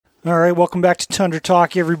All right, welcome back to Tundra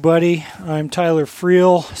Talk, everybody. I'm Tyler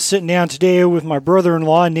Friel, sitting down today with my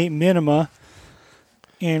brother-in-law, Nate Minima,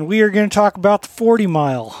 and we are going to talk about the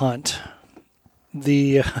 40-mile hunt.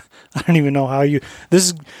 I don't even know how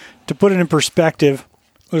this is, to put it in perspective,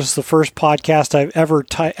 this is the first podcast I've ever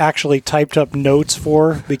actually typed up notes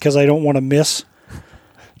for because I don't want to miss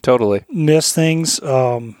things.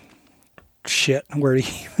 Shit, where do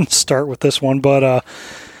you even start with this one? But,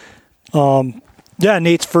 yeah,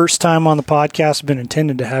 Nate's first time on the podcast. I've been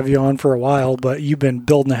intending to have you on for a while, but you've been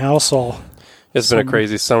building a house all. It's been a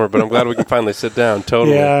crazy summer, but I'm glad we can finally sit down.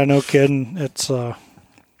 Totally. Yeah, no kidding. It's. I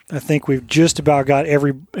think we've just about got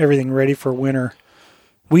everything ready for winter.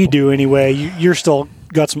 We do anyway. You're still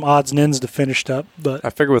got some odds and ends to finish up, but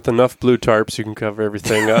I figure with enough blue tarps, you can cover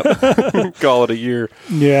everything up. Call it a year.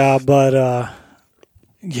 Yeah, but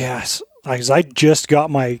yes, I just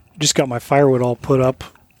got my firewood all put up.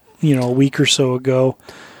 A week or so ago,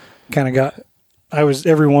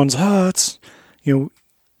 everyone's, well,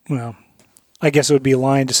 I guess it would be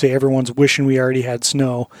lying to say everyone's wishing we already had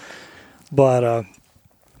snow, but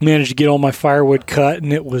managed to get all my firewood cut,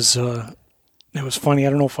 and it was funny.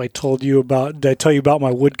 I don't know if did I tell you about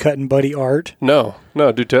my wood cutting buddy Art? No,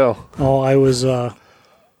 do tell. Oh, I was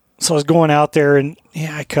going out there, and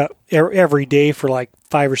I cut every day for like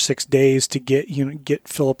 5 or 6 days to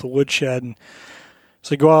fill up the woodshed. And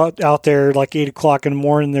so I go out there like 8 o'clock in the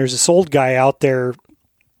morning. There's this old guy out there,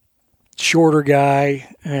 shorter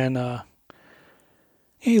guy, and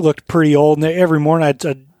he looked pretty old. And every morning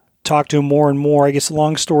I'd talk to him more and more. I guess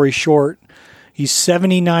long story short, he's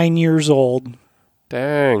 79 years old.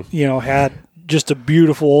 Dang. Had just a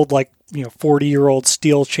beautiful old 40-year-old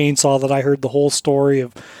steel chainsaw that I heard the whole story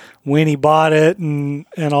of when he bought it and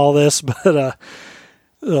all this. But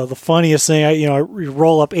the funniest thing, I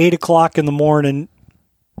roll up 8 o'clock in the morning.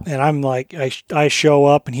 And I'm like, I show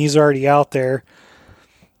up, and he's already out there.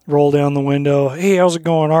 Roll down the window. Hey, how's it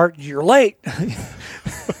going, Art? You're late.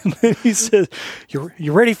 And then he says, "You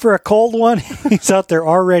ready for a cold one?" He's out there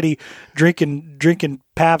already drinking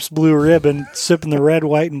Pabst Blue Ribbon, sipping the red,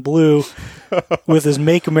 white, and blue with his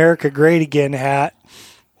 "Make America Great Again" hat.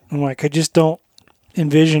 I'm like, I just don't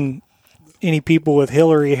envision any people with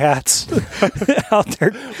Hillary hats out there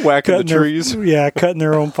whacking the trees. Cutting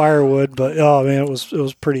their own firewood. But oh man, it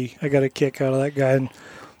was pretty. I got a kick out of that guy, and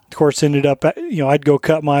of course ended up I'd go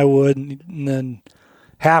cut my wood and then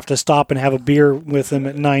have to stop and have a beer with him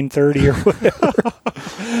at 9:30 or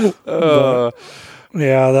whatever.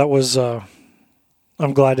 Yeah, that was.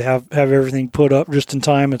 I'm glad to have everything put up just in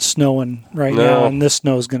time. It's snowing right now, and this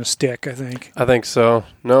snow is going to stick. I think so.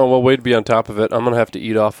 No, well, wait to be on top of it. I'm going to have to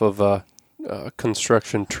eat off of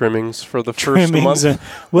construction trimmings for the first month.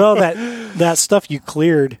 Well, that stuff you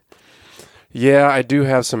cleared. Yeah, I do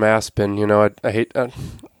have some aspen. I hate.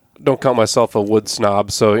 Don't count myself a wood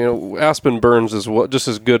snob, so aspen burns is just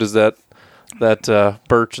as good as that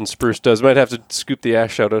birch and spruce does. Might have to scoop the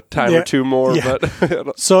ash out a time or two more. Yeah.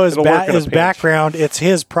 But so his background, it's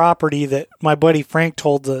his property that my buddy Frank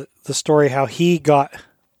told the story how he got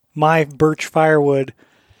my birch firewood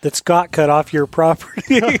that Scott cut off your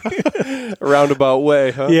property. A roundabout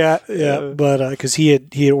way, huh? Yeah. But because he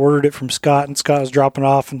had ordered it from Scott, and Scott was dropping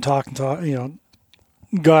off and talking,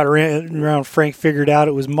 got around. Frank figured out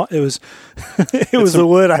it was the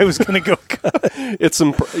wood I was going to go cut. It's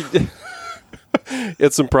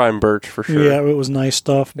some prime birch for sure. Yeah, it was nice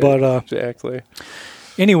stuff. But exactly.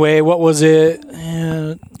 Anyway, what was it?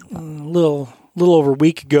 A little over a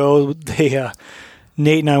week ago,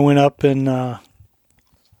 Nate and I went up and.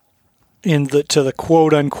 To the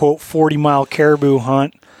quote-unquote 40-mile caribou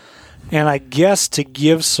hunt. And I guess to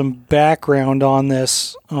give some background on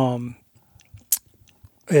this,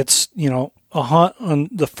 it's, a hunt on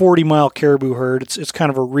the 40-mile caribou herd. It's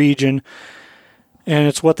kind of a region, and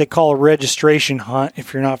it's what they call a registration hunt,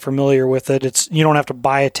 if you're not familiar with it. You don't have to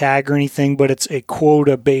buy a tag or anything, but it's a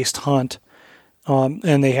quota-based hunt.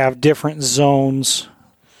 And they have different zones.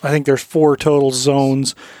 I think there's 4 total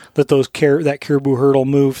zones that that caribou herd will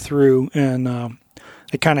move through, and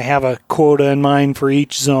they kind of have a quota in mind for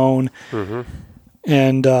each zone. Mm-hmm.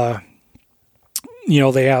 And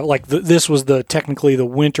they have this was technically the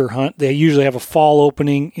winter hunt. They usually have a fall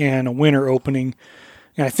opening and a winter opening,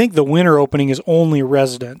 and I think the winter opening is only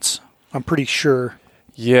residents. I'm pretty sure.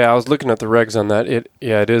 Yeah, I was looking at the regs on that. It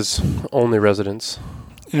is only residents,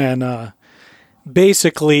 and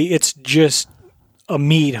basically it's just a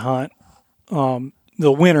meat hunt.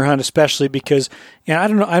 The winter hunt especially because, and I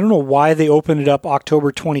don't know why they opened it up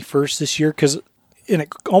October 21st this year, and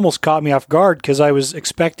it almost caught me off guard because I was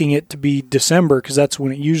expecting it to be December because that's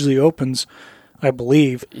when it usually opens. I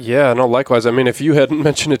believe. Yeah, no, likewise. I mean, if you hadn't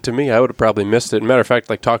mentioned it to me, I would have probably missed it. Matter of fact,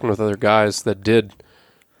 like talking with other guys that did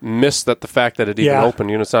miss the fact that it even opened,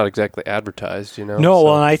 it's not exactly advertised, No, so.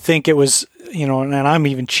 Well, and I think it was, and I'm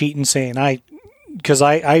even cheating saying because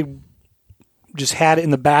I just had it in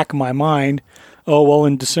the back of my mind. Oh, well,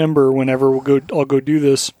 in December, whenever I'll go do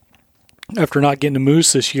this after not getting a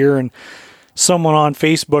moose this year. And someone on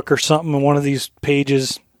Facebook or something in one of these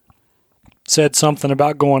pages said something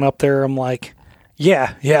about going up there. I'm like,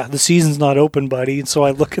 yeah, the season's not open, buddy. And so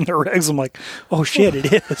I look in the regs. I'm like, oh shit,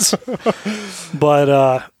 it is.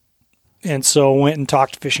 But and so went and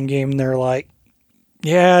talked to Fish and Game, and they're like,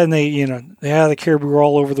 yeah, and they, the caribou were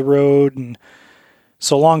all over the road. And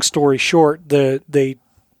so long story short, the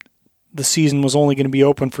season was only going to be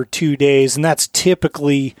open for 2 days, and that's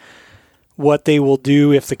typically what they will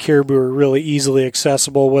do if the caribou are really easily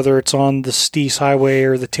accessible, whether it's on the Steese Highway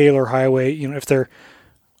or the Taylor Highway. If they're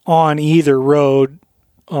on either road,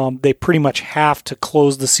 they pretty much have to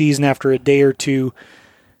close the season after a day or two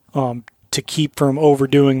to keep from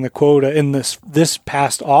overdoing the quota. In this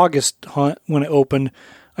past August hunt, when it opened,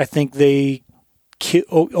 I think they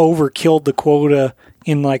overkilled the quota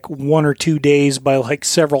in like 1 or 2 days by like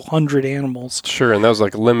several hundred animals. Sure, and that was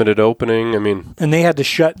like a limited opening. I mean, and they had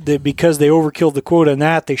to because they overkilled the quota, and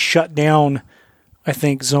they shut down, I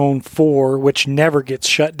think, Zone 4, which never gets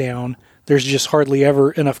shut down. There's just hardly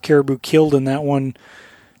ever enough caribou killed in that one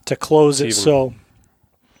to close it. So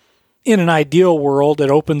in an ideal world, it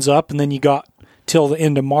opens up, and then you got till the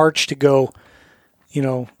end of March to go,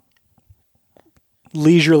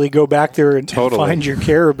 leisurely go back there and find your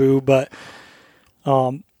caribou. But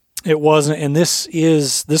it wasn't, and this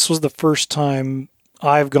was the first time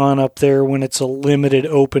I've gone up there when it's a limited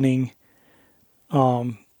opening.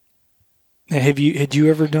 Had you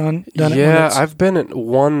ever done it? Yeah, I've been at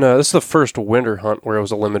one. This is the first winter hunt where it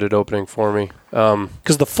was a limited opening for me.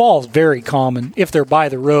 Because the fall is very common if they're by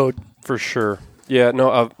the road. For sure. Yeah,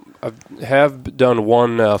 no, I have done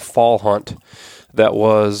one fall hunt that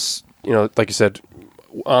was, like you said,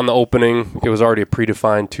 on the opening. It was already a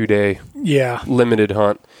predefined 2-day limited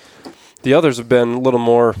hunt. The others have been a little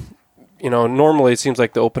more, normally it seems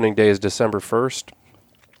like the opening day is December 1st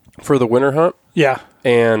for the winter hunt. Yeah.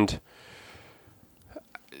 And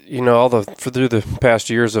through the past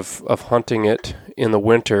years of hunting it in the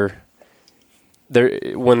winter,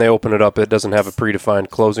 when they open it up, it doesn't have a predefined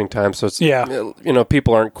closing time, so it's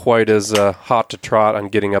people aren't quite as hot to trot on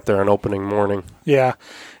getting up there on opening morning. Yeah,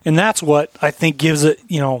 and that's what I think gives it,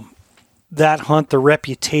 that hunt the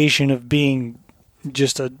reputation of being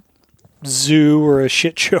just a zoo or a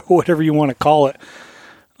shit show, whatever you want to call it.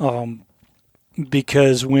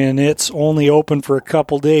 Because when it's only open for a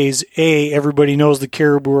couple days, everybody knows the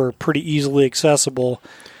caribou are pretty easily accessible.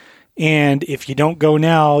 And if you don't go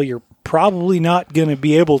now, you're probably not going to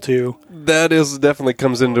be able to. That is definitely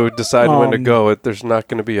comes into deciding when to go. There's not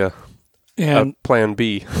going to be a plan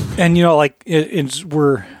B. And,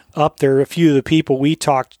 we're up there. A few of the people we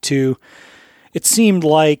talked to, it seemed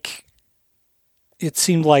like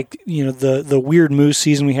the weird moose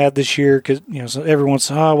season we had this year, because so everyone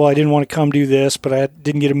said, I didn't want to come do this, but I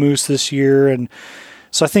didn't get a moose this year, and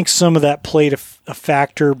so I think some of that played a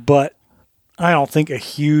factor, but I don't think it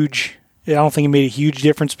made a huge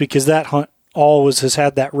difference, because that hunt always has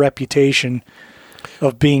had that reputation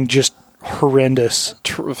of being just horrendous.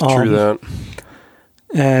 True that.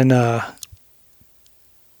 And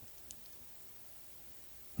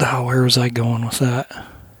where was I going with that?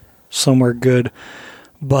 Somewhere good,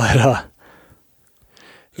 but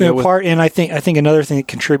and I think another thing that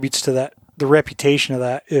contributes to that, the reputation of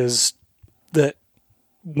that, is that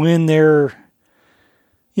when they're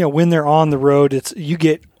on the road, you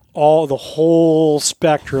get the whole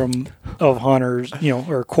spectrum of hunters,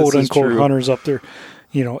 or quote unquote hunters up there.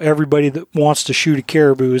 Everybody that wants to shoot a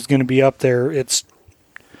caribou is going to be up there. It's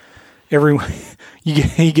everyone.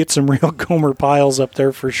 You get some real Gomer piles up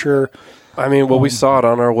there for sure. I mean, we saw it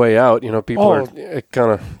on our way out. People are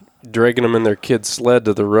kind of dragging them in their kid's sled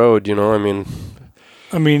to the road. And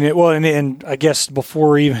I guess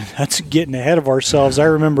before even that's getting ahead of ourselves. I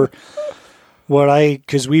remember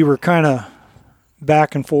because we were kind of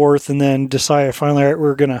back and forth, and then decided finally we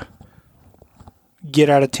were gonna get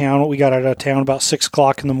out of town. We got out of town about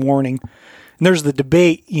 6:00 in the morning, and there's the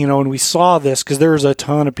debate, and we saw this because there was a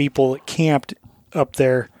ton of people that camped up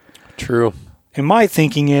there. True. And my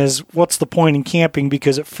thinking is, what's the point in camping?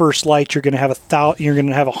 Because at first light, you're going to have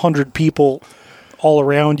 100 people all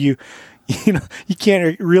around you. You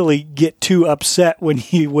can't really get too upset when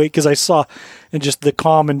you wait. Because I saw, and just the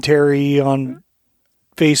commentary on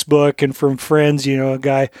Facebook and from friends, a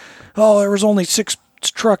guy, there was only six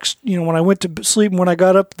trucks, when I went to sleep and when I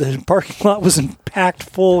got up, the parking lot wasn't packed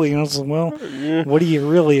full. So, well, what do you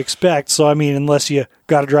really expect? So, I mean, unless you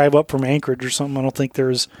got to drive up from Anchorage or something, I don't think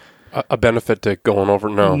there's a benefit to going over.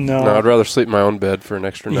 No, I'd rather sleep in my own bed for an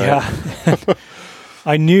extra night. Yeah.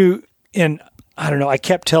 I knew, and I don't know, I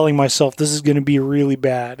kept telling myself this is going to be really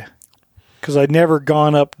bad because I'd never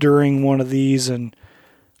gone up during one of these, and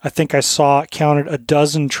I think I counted a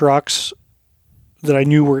dozen trucks that I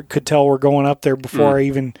knew could tell were going up there before I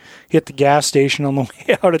even hit the gas station on the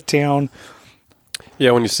way out of town.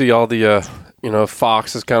 Yeah, when you see all the,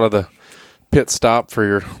 Fox is kind of the pit stop for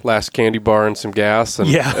your last candy bar and some gas, and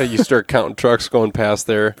you start counting trucks going past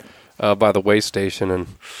there by the way station and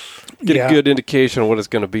get a good indication of what it's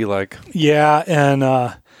going to be like. Yeah, and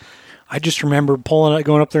I just remember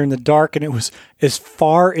going up there in the dark, and it was as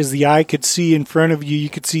far as the eye could see in front of you. You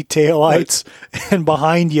could see taillights, and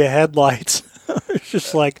behind you, headlights. It's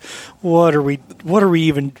just like, what are we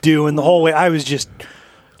even doing the whole way? I was just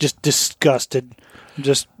disgusted.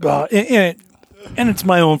 And it's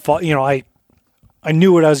my own fault. I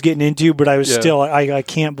knew what I was getting into, but I was still, I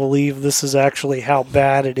can't believe this is actually how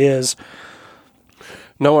bad it is.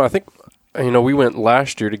 No, I think, we went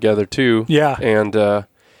last year together too. Yeah. And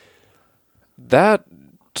that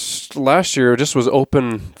last year just was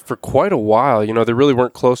open for quite a while. They really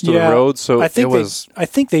weren't close to the road, so I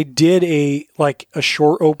think they did a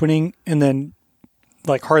short opening, and then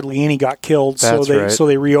hardly any got killed. So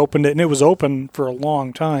they reopened it, and it was open for a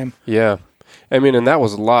long time. Yeah, I mean, and that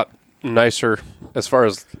was a lot nicer as far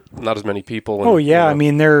as not as many people. And, I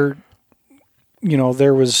mean, there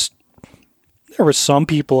was some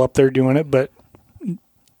people up there doing it, but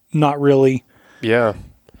not really. Yeah,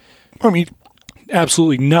 I mean,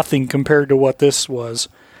 absolutely nothing compared to what this was.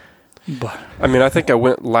 But I mean, I think I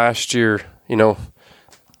went last year,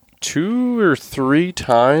 2 or 3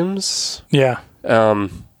 times. Yeah.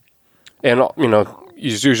 And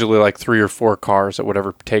it's usually 3 or 4 cars at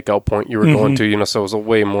whatever takeout point you were going to, so it was a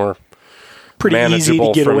way more pretty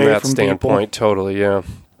manageable easy to get from away that from standpoint. People. Totally, yeah.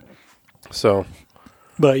 So.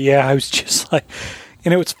 But yeah, I was just and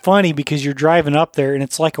it was funny because you're driving up there and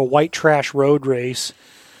it's like a white trash road race.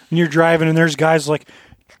 And you're driving, and there's guys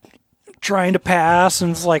trying to pass,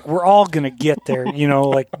 and it's we're all going to get there,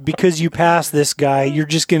 because you pass this guy, you're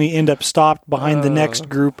just going to end up stopped behind the next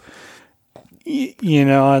group,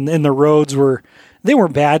 and the roads they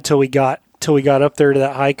weren't bad till we got up there to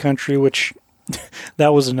that high country, which that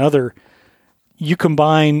was another. You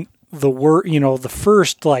combine the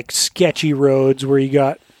first sketchy roads where you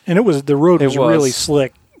got, and the road was really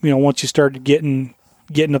slick, once you started getting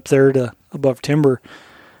up there to above Timber.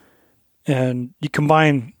 And you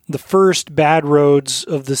combine the first bad roads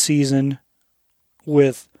of the season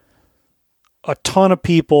with a ton of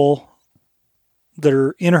people that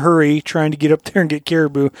are in a hurry trying to get up there and get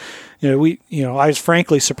caribou. I was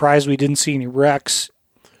frankly surprised we didn't see any wrecks.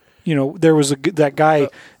 There was that guy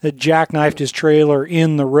that jackknifed his trailer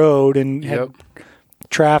in the road and had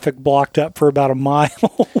traffic blocked up for about a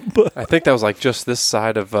mile. But I think that was just this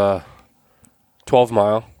side of 12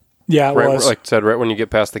 Mile. Yeah, it was. Like I said, right when you get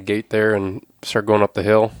past the gate there and start going up the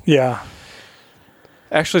hill. Yeah.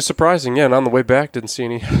 Actually surprising, yeah, and on the way back, didn't see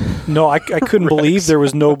any. No, I couldn't believe there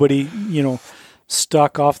was nobody,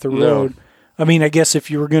 stuck off the road. No. I mean, I guess if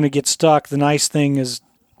you were going to get stuck, the nice thing is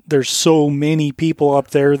there's so many people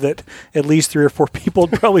up there that at least 3 or 4 people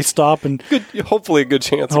would probably stop and hopefully a good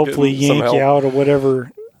chance. Hopefully yank you out of whatever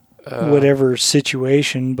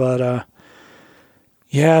situation. But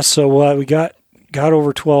so we got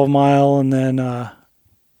over 12 Mile, and then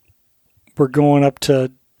we're going up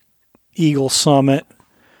to Eagle Summit,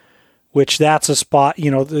 which that's a spot,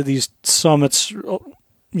 these summits,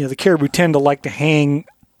 the caribou tend to like to hang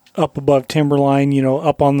up above timberline,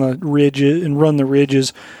 up on the ridges and run the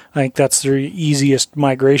ridges. I think that's their easiest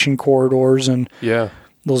migration corridors and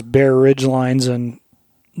those bare ridge lines, and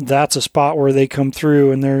that's a spot where they come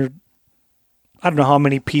through, and I don't know how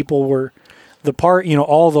many people were. The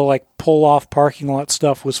all the pull off parking lot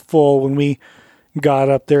stuff was full when we got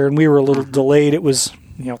up there, and we were a little delayed. It was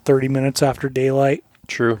 30 minutes after daylight.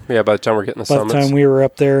 True. Yeah. By the time we're getting the summits. By the time we were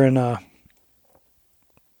up there, and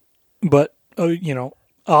but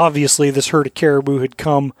obviously this herd of caribou had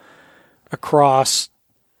come across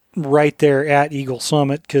right there at Eagle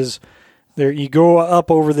Summit, because there you go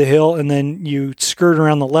up over the hill, and then you skirt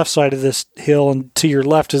around the left side of this hill, and to your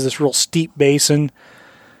left is this real steep basin.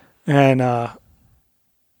 And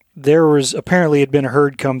there was apparently had been a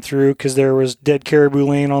herd come through, because there was dead caribou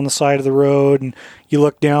laying on the side of the road, and you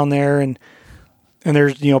look down there, and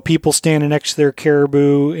there's people standing next to their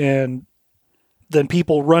caribou, and then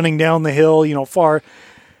people running down the hill, far.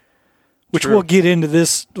 which True. we'll get into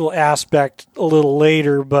this little aspect a little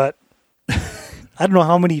later, but I don't know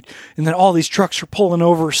how many, and then all these trucks are pulling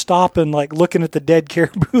over, stopping, like looking at the dead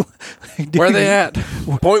caribou. Like, Where are they at?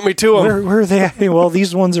 Point me to them. Where are they at? Well,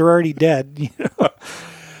 these ones are already dead. You know?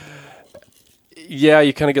 Yeah,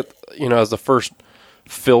 you kind of get, as the first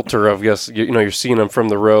filter of, I guess, you're seeing them from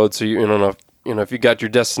the road. So, if you got your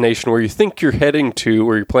destination where you think you're heading to,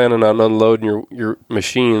 where you're planning on unloading your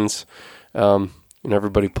machines,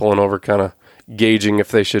 everybody pulling over, kind of gauging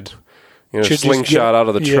if they should slingshot out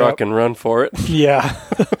of the truck and run for it. Yeah.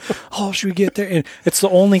 Oh, should we get there? And it's the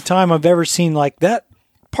only time I've ever seen like that.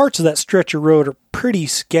 Parts of that stretch of road are pretty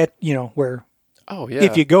where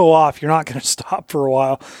if you go off, you're not going to stop for a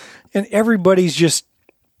while. And everybody's just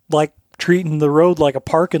like treating the road like a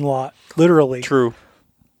parking lot, literally. True.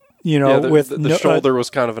 With the shoulder was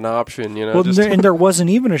kind of an option, Well, and there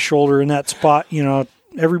wasn't even a shoulder in that spot.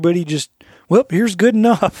 Everybody just, here's good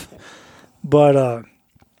enough. But,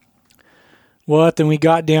 then we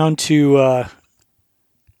got down to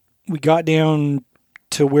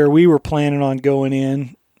where we were planning on going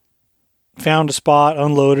in, found a spot,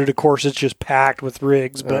 unloaded. Of course, it's just packed with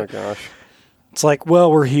rigs, but gosh. It's like,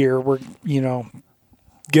 we're here. We're,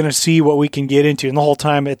 going to see what we can get into. And the whole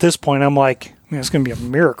time at this point, I'm like, man, it's going to be a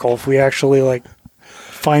miracle if we actually like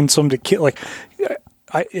find some to kill. Like,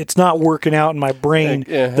 it's not working out in my brain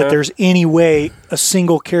that there's any way a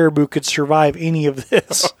single caribou could survive any of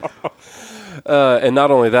this. And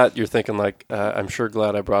not only that, you're thinking like, I'm sure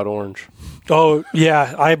glad I brought orange. Oh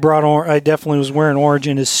yeah, I brought orange. I definitely was wearing orange,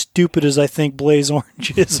 and as stupid as I think Blaze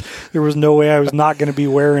Orange is, there was no way I was not going to be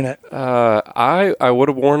wearing it. I would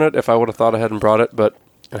have worn it if I would have thought I hadn't brought it, but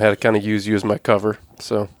I had to kind of use you as my cover.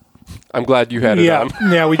 So I'm glad you had it on.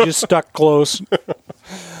 Yeah, we just stuck close.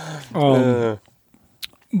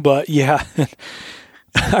 But yeah,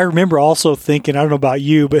 I remember also thinking, I don't know about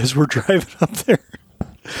you, but as we're driving up there,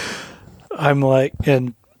 I'm like,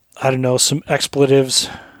 and I don't know, some expletives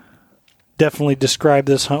definitely describe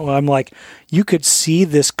this hunt. I'm like, you could see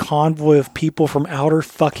this convoy of people from outer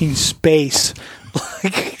fucking space.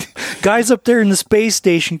 Like, guys up there in the space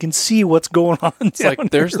station can see what's going on. It's like,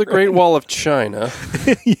 there's the Great Wall of China,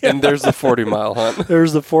 and there's the 40-mile hunt.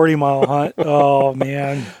 There's the 40-mile hunt. Oh,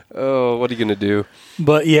 man. Oh, what are you going to do?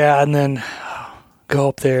 But, yeah, and then go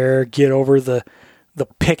up there, get over the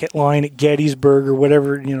picket line at Gettysburg or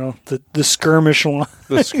whatever, the skirmish line.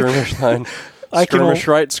 The skirmish line. Skirmish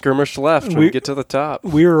right, skirmish left when we get to the top.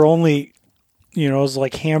 We were only, it was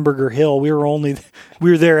like Hamburger Hill. We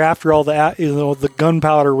were there after all the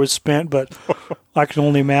gunpowder was spent, but I can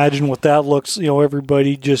only imagine what that looks,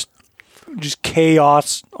 everybody just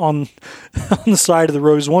chaos on the side of the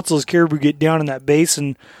roads. Once those caribou get down in that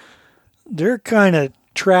basin, they're kind of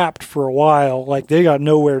trapped for a while. Like, they got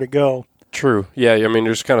nowhere to go. True. Yeah, I mean,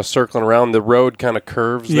 you're just kind of circling around. The road kind of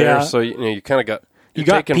curves there, so you kind of got... You're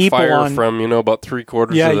taking people fire from, about 3/4 of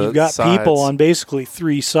the sides. Yeah, you've got people on basically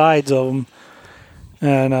 3 sides of them.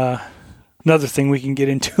 And another thing we can get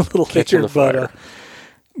into a little later. But,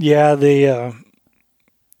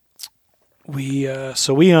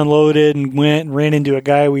 we unloaded and went and ran into a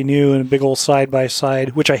guy we knew in a big old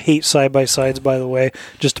side-by-side, which I hate side-by-sides, by the way.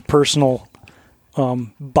 Just a personal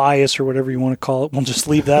bias or whatever you want to call it. We'll just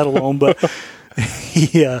leave that alone. But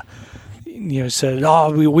he said,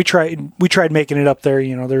 we tried making it up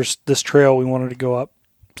there. There's this trail we wanted to go up.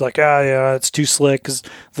 It's like, it's too slick because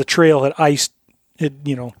the trail had iced it,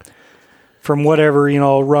 from whatever,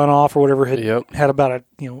 runoff or whatever had about a,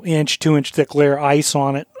 2-inch thick layer of ice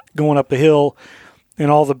on it going up a hill,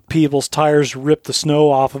 and all the people's tires ripped the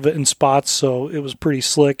snow off of it in spots. So it was pretty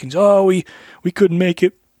slick. And we couldn't make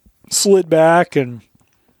it, slid back, and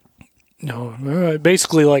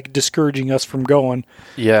basically like discouraging us from going.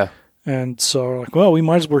 Yeah. And so we're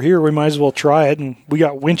like, we're here. We might as well try it. And we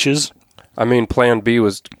got winches. I mean, plan B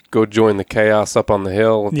was go join the chaos up on the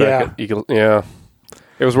hill. Back at Eagle. Yeah.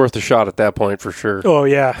 It was worth a shot at that point for sure. Oh,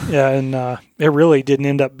 yeah. Yeah. And it really didn't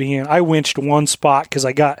end up being. I winched one spot because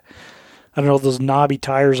I got, I don't know, those knobby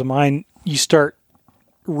tires of mine. You start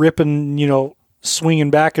ripping, swinging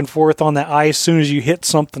back and forth on that ice. As soon as you hit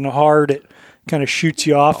something hard, it kind of shoots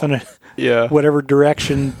you off in whatever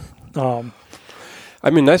direction. I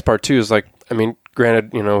mean, nice part too is like, I mean,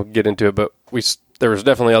 granted, get into it, but there was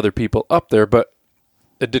definitely other people up there, but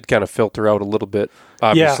it did kind of filter out a little bit,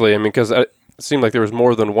 obviously. Yeah. I mean, because it seemed like there was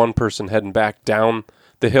more than one person heading back down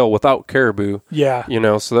the hill without caribou. Yeah.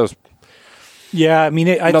 So that was Yeah, I mean,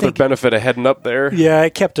 I think benefit of heading up there. Yeah,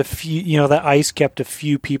 it kept a few, you know, that ice kept a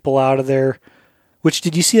few people out of there. Which,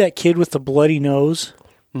 did you see that kid with the bloody nose?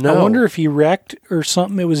 No. I wonder if he wrecked or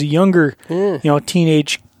something. It was a younger, you know,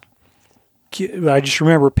 teenage I just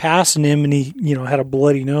remember passing him, and he, had a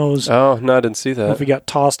bloody nose. Oh, no, I didn't see I don't know that. if he got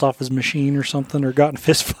tossed off his machine or something, or got in a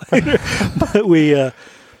fist fight. But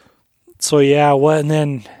and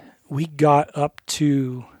then we got up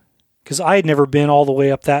to, because I had never been all the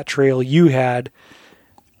way up that trail you had,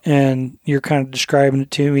 and you're kind of describing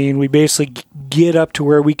it to me, and we basically get up to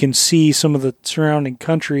where we can see some of the surrounding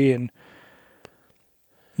country and,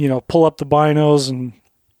 pull up the binos, and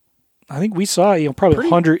I think we saw,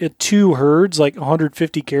 probably 2 herds, like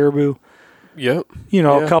 150 caribou. Yep.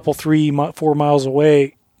 A couple, 3-4 miles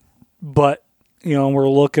away. But, we're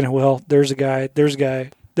looking, well, there's a guy, there's a guy,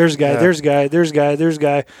 there's a guy, there's a guy, there's a guy, there's a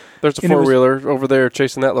guy. There's a four-wheeler over there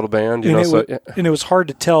chasing that little band. And it was hard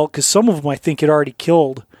to tell, because some of them I think had already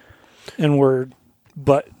killed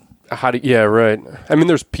but... Yeah, right. I mean,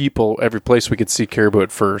 there's people every place we could see caribou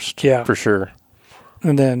at first. Yeah. For sure.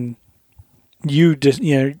 And then you just,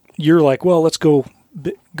 you're like, well, let's go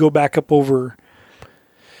back up over.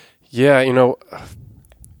 Yeah,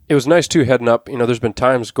 it was nice too heading up. There's been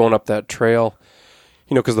times going up that trail,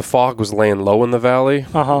 because the fog was laying low in the valley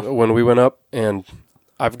when we went up, and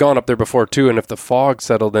I've gone up there before too. And if the fog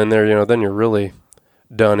settled in there, then you're really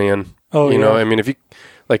done in. Oh, yeah. I mean, if you,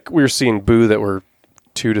 like, we were seeing boo that were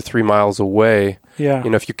 2 to 3 miles away. Yeah.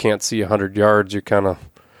 If you can't see 100 yards, you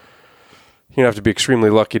have to be extremely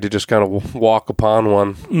lucky to just kind of walk upon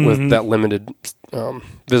one with that limited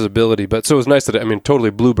visibility. But so it was nice that, totally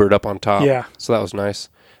bluebird up on top. Yeah. So that was nice.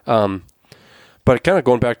 But kind of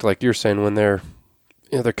going back to, like you're saying, when they're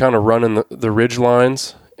kind of running the ridge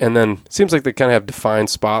lines, and then it seems like they kind of have defined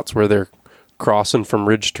spots where they're crossing from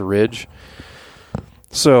ridge to ridge.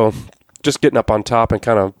 So just getting up on top and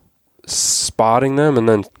kind of spotting them, and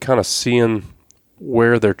then kind of seeing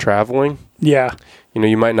where they're traveling. Yeah.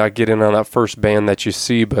 You might not get in on that first band that you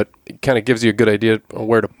see, but it kind of gives you a good idea of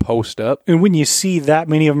where to post up. And when you see that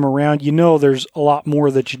many of them around, there's a lot more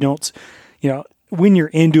that you don't, when you're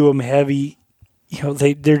into them heavy,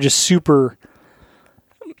 they're just super,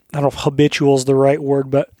 I don't know if habitual is the right word,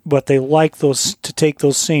 but they like to take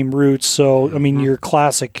those same routes. So, your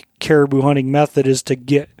classic caribou hunting method is to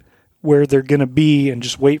get where they're going to be and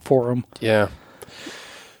just wait for them. Yeah.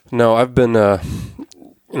 No, I've been, I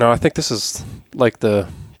think this is like the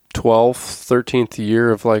 12th, 13th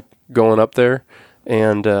year of like going up there.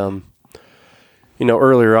 And,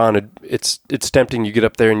 earlier on, it's tempting. You get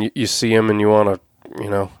up there and you see them and you want to,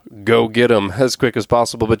 go get them as quick as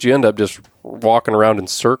possible, but you end up just walking around in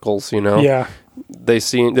circles, Yeah. They're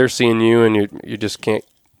seeing you, and you just can't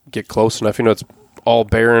get close enough. It's all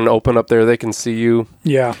barren open up there. They can see you.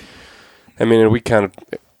 Yeah. And we kind of,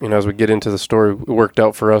 as we get into the story, it worked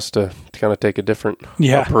out for us to kind of take a different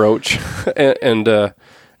approach, and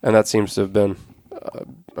that seems to have been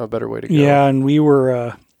a better way to go. Yeah, and we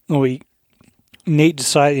were, Nate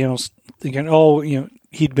decided, thinking,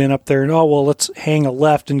 he'd been up there, and let's hang a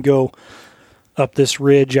left and go up this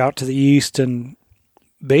ridge out to the east. And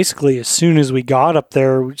basically, as soon as we got up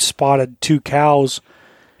there, we spotted 2 cows.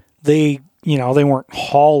 They weren't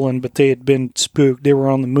hauling, but they had been spooked. They were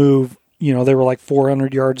on the move. They were like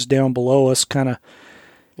 400 yards down below us, kind of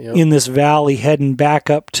in this valley, heading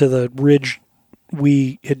back up to the ridge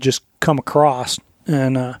we had just come across.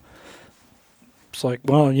 And it's like,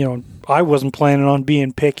 well, I wasn't planning on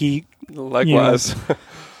being picky. Likewise.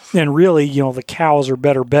 And really, the cows are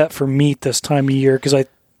better bet for meat this time of year, because I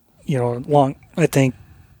think,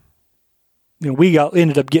 we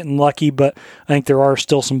ended up getting lucky, but I think there are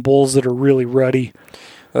still some bulls that are really ruddy.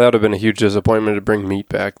 That would have been a huge disappointment to bring meat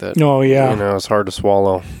back. It's hard to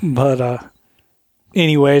swallow. But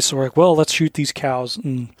anyway, so we're like, well, let's shoot these cows.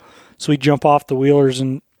 And so we jump off the wheelers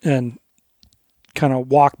and kind of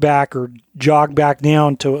walk back or jog back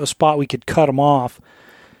down to a spot we could cut them off.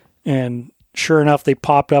 And sure enough, they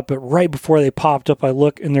popped up. But right before they popped up, I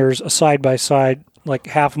look, and there's a side-by-side like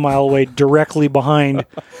half a mile away, directly behind.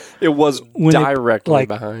 It was directly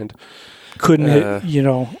behind. Couldn't hit,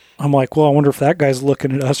 I'm like, well, I wonder if that guy's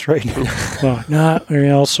looking at us right now.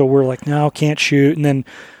 Well, so we're like, no, can't shoot. And then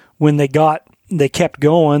when they kept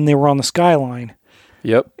going, they were on the skyline.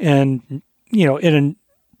 Yep. And,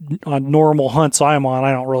 on normal hunts I'm on,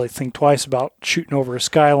 I don't really think twice about shooting over a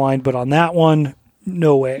skyline, but on that one,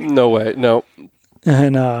 no way. No way, no.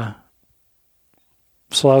 And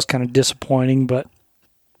so that was kind of disappointing, but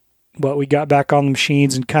we got back on the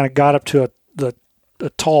machines and kind of got up to a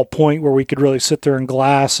tall point where we could really sit there and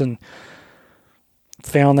glass, and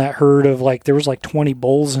found that herd of there was 20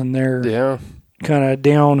 bulls in there. Yeah. Kind of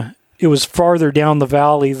down. It was farther down the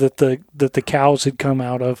valley that the cows had come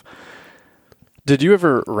out of. Did you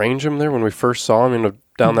ever range them there when we first saw them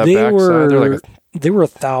down that backside? They're like they were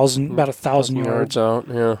about 1,000 yards out.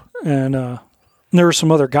 Yeah, and there were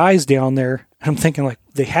some other guys down there. I'm thinking like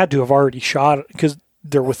they had to have already shot it because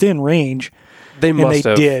they're within range. they must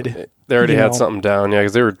have. Did. They already you had know. something down. Yeah,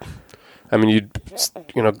 because they were. I mean,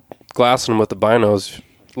 glassing them with the binos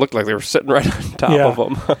looked like they were sitting right on top Yeah. of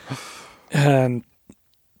them. And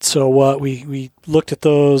so what we looked at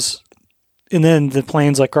those, and then the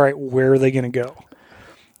plane's like, all right, where are they going to go?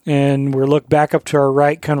 And we look back up to our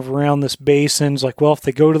right, kind of around this basin. It's like, well, if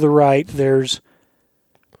they go to the right, there's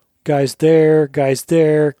guys there, guys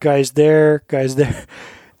there, guys there, guys there.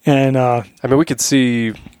 And I mean, we could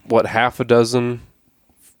see half a dozen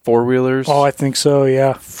 4-wheelers. I think so,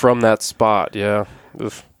 yeah. From that spot, yeah.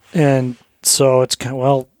 Oof. And so it's kind of,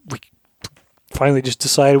 well, we finally just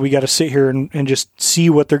decided we got to sit here and just see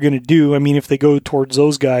what they're going to do. I mean, if they go towards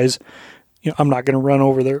those guys, I'm not going to run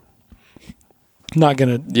over there. Not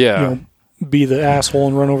going to be the asshole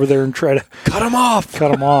and run over there and try to cut them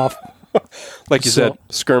off. Like you said,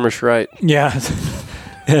 skirmish right. Yeah.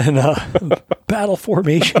 And battle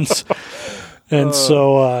formations. And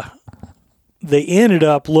so they ended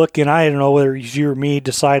up looking, I don't know whether it was you or me,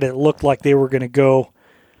 decided it looked like they were going to go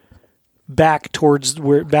back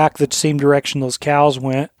the same direction those cows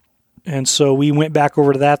went. And so we went back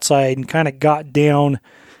over to that side and kind of got down.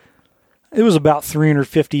 It was about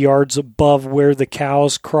 350 yards above where the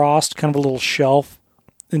cows crossed, kind of a little shelf,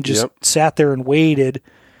 and just sat there and waited.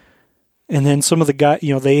 And then some of the guys,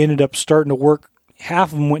 they ended up starting to work.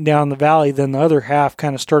 Half of them went down the valley. Then the other half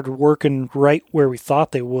kind of started working right where we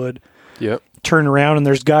thought they would. Yep. Turn around, and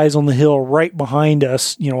there's guys on the hill right behind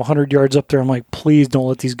us, 100 yards up there. I'm like, please don't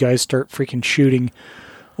let these guys start freaking shooting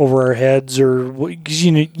over our heads, or because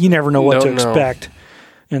you never know what to expect.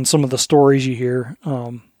 And some of the stories you hear.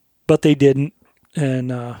 But they didn't,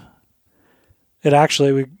 and it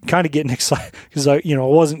actually, we kind of getting excited because it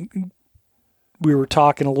wasn't. We were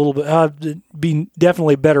talking a little bit. It'd be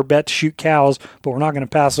definitely a better bet to shoot cows, but we're not going to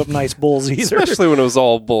pass up nice bulls either. Especially when it was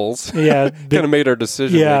all bulls. Yeah, kind of made our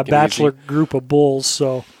decision. Yeah, bachelor group of bulls.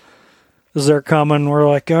 So as they're coming, we're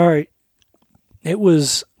like, all right. It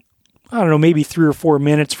was, I don't know, maybe 3 or 4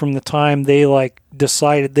 minutes from the time they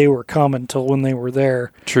decided they were coming till when they were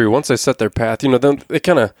there. True. Once they set their path, then they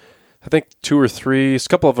kind of. I think 2 or 3, a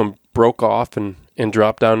couple of them broke off and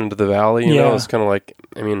dropped down into the valley. You know, it's kind of like,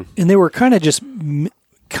 I mean. And they were kind of just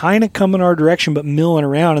kind of coming our direction, but milling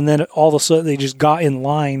around. And then all of a sudden they just got in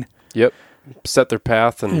line. Yep. Set their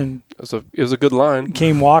path, and it was a good line.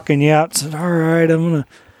 Came walking, and said, all right, I'm going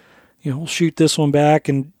to, we'll shoot this one back,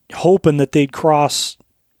 and hoping that they'd cross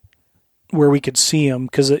where we could see them.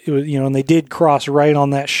 Because, it was, and they did cross right on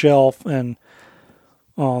that shelf, and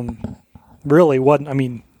really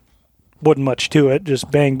wasn't much to it,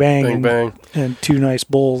 just bang, bang, and 2 nice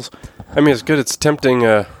bulls. I mean, it's good. It's tempting.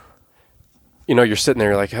 You're sitting there,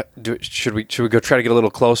 you're like, should we go try to get a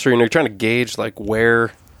little closer? You're trying to gauge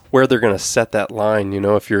where they're going to set that line.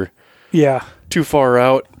 If you're too far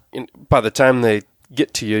out, by the time they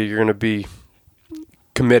get to you, you're going to be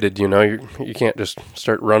committed. You can't just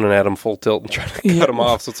start running at them full tilt and try to cut them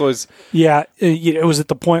off. So it's always it was at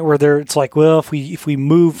the point where it's like, well, if we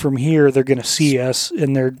move from here, they're going to see us,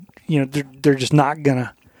 and they're just not going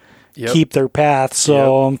to keep their path.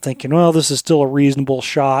 So I'm thinking, well, this is still a reasonable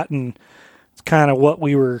shot, and it's kind of what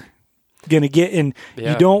we were going to get. And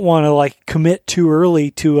you don't want to commit too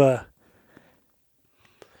early to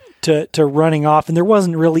running off. And there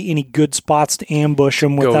wasn't really any good spots to ambush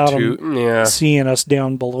them without them seeing us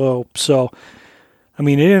down below. So, I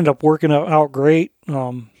mean, it ended up working out great.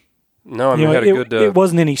 No, I mean, we had a good. It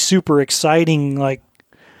wasn't any super exciting,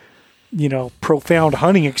 profound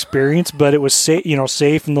hunting experience, but it was safe,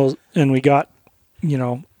 and we got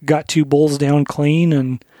 2 bulls down clean,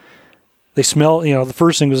 and they smell. The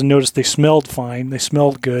first thing was to notice they smelled fine. They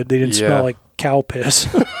smelled good. They didn't smell like cow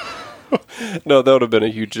piss. No, that would have been a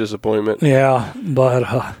huge disappointment. Yeah,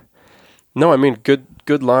 but no, I mean, good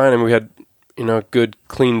line. I mean, we had good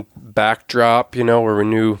clean backdrop. Where we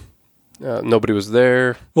knew. Nobody was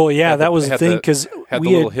there. Well, that was the thing, because had the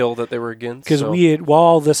little hill that they were against. Because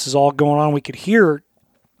while this is all going on, we could hear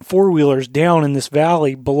 4-wheelers down in this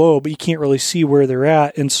valley below, but you can't really see where they're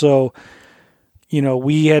at. And so,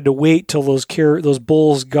 we had to wait till those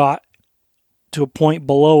bulls got to a point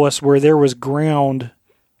below us where there was ground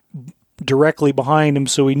directly behind them.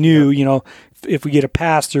 So we knew, if we get a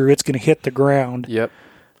pass through, it's going to hit the ground. Yep.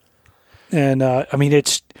 And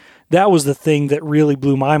that was the thing that really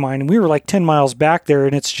blew my mind. And we were 10 miles back there,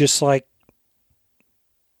 and it's just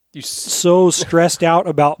so stressed out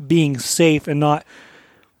about being safe and not.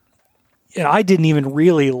 And I didn't even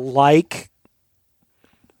really like,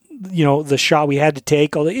 the shot we had to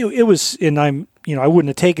take. Although it was, and I'm I wouldn't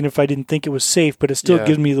have taken it if I didn't think it was safe, but it still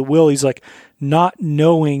gives me the willies, like not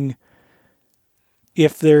knowing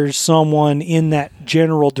if there's someone in that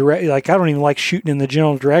general direction. Like, I don't even like shooting in the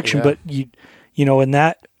general direction, but in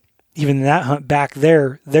that, even in that hunt back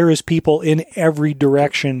there is people in every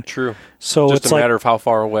direction. True. So just it's a matter of how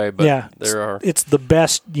far away, but it's the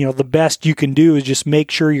best, the best you can do is just make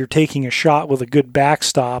sure you're taking a shot with a good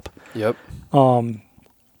backstop. Yep.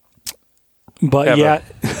 But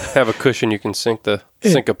have a cushion you can sink a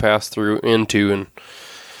pass through into, and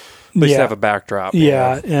at least have a backdrop.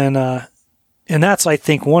 Yeah. And that's, I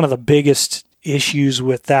think, one of the biggest issues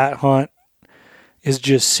with that hunt is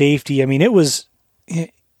just safety. I mean, it was,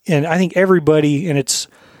 and I think everybody, and it's,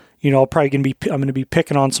 I'm going to be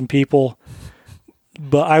picking on some people,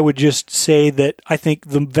 but I would just say that I think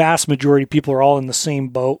the vast majority of people are all in the same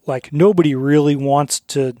boat. Like, nobody really wants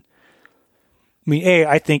to. I mean,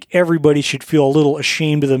 I think everybody should feel a little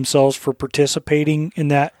ashamed of themselves for participating in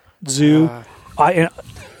that zoo.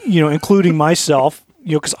 Including myself,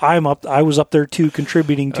 because I was up there too,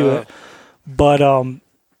 contributing to it. But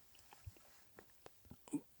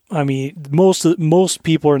I mean, most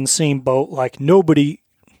people are in the same boat. Like,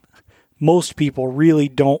 most people really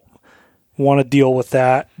don't want to deal with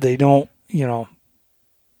that. They don't,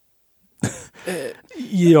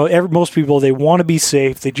 most people, they want to be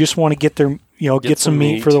safe. They just want to get their, get some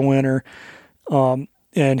meat for the winter,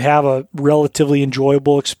 and have a relatively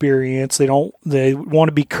enjoyable experience. They want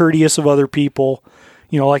to be courteous of other people,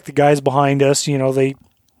 like the guys behind us, they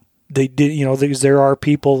did, there are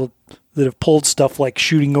people that have pulled stuff like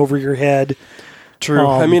shooting over your head. True.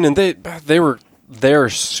 I mean, and they were there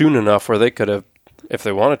soon enough where they could have, if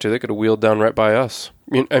they wanted to, they could have wheeled down right by us.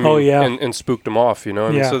 And spooked them off, so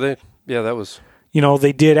that was.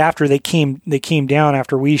 They did after they came down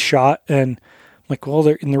after we shot, and I'm like, well,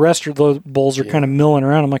 and the rest of the bulls are kind of milling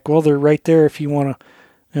around. I'm like, well, they're right there if you want to,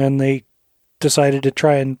 and they decided to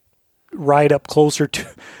try and ride up closer to,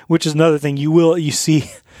 which is another thing you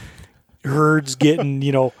see herds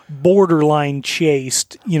getting, borderline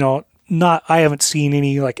chased, I haven't seen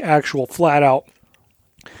any like actual flat out,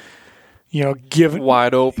 giving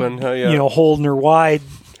wide open, holding her wide,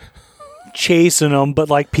 chasing them, but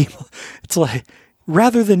like people, it's like,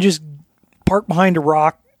 rather than just park behind a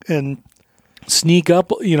rock and sneak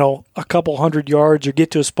up, a couple 100 yards or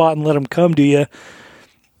get to a spot and let them come to you,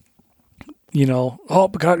 oh,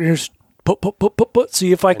 God, here's put,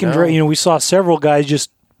 see if I can drive. We saw several guys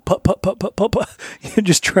just put,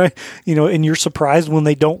 just try, and you're surprised when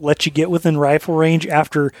they don't let you get within rifle range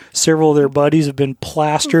after several of their buddies have been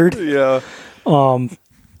plastered. Yeah. And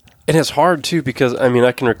it's hard too, because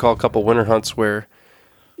I can recall a couple winter hunts where,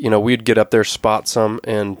 we'd get up there, spot some,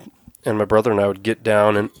 and my brother and I would get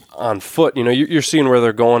down and on foot. You're seeing where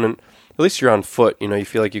they're going, and at least you're on foot. You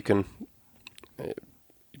feel like you can. You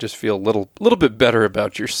just feel a little bit better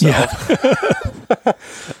about yourself.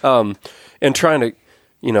 Yeah. And trying to,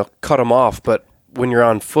 cut them off. But when you're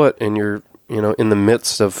on foot and you're, in the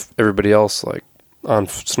midst of everybody else, like on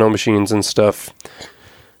snow machines and stuff,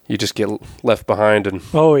 you just get left behind, and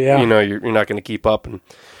you're not going to keep up.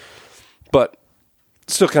 But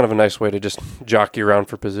still, kind of a nice way to just jockey around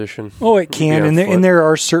for position. Oh, it can, and there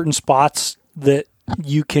are certain spots that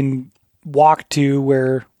you can walk to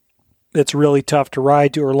where it's really tough to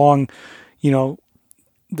ride to, or long,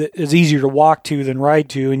 that is easier to walk to than ride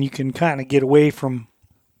to, and you can kind of get away from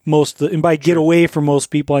most. And by get away from most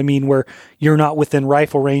people, I mean where you're not within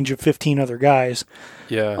rifle range of 15 other guys.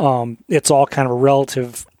 Yeah. It's all kind of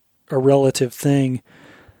a relative thing,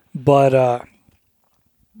 but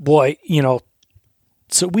boy,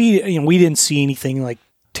 so we didn't see anything like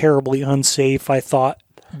terribly unsafe, I thought,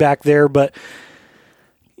 back there, but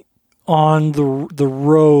on the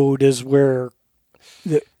road is where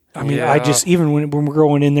I just, even when we're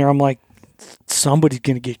going in there, I'm like, somebody's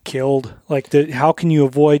going to get killed. Like, how can you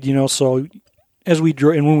avoid, so as we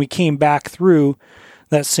drove, and when we came back through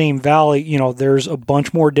that same valley, there's a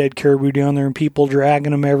bunch more dead caribou down there and people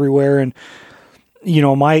dragging them everywhere. And,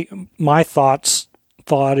 my thought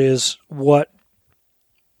is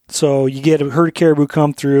so you get a herd of caribou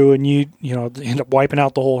come through, and you end up wiping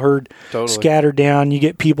out the whole herd, scattered down. You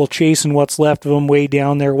get people chasing what's left of them way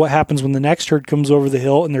down there. What happens when the next herd comes over the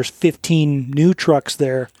hill and there's 15 new trucks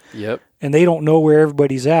there? Yep. And they don't know where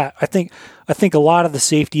everybody's at. I think a lot of the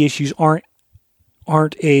safety issues aren't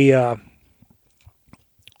a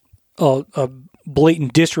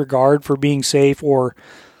blatant disregard for being safe, or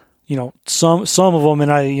some of them,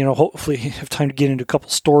 and I hopefully have time to get into a couple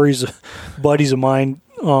stories of buddies of mine,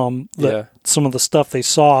 some of the stuff they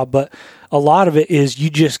saw, but a lot of it is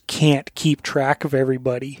you just can't keep track of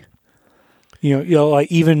everybody.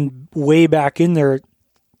 Like even way back in there,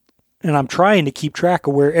 and I'm trying to keep track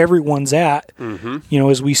of where everyone's at,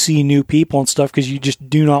 as we see new people and stuff, because you just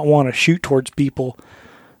do not want to shoot towards people.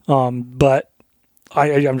 But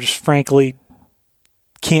I'm just frankly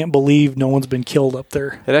can't believe no one's been killed up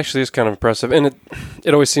there. It actually is kind of impressive, and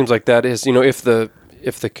it always seems like that is, if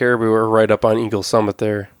the caribou are right up on Eagle Summit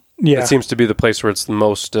there, it seems to be the place where it's the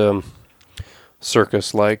most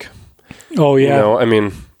circus-like. Oh yeah.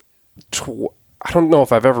 I don't know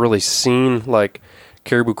if I've ever really seen like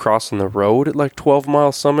caribou crossing the road at like 12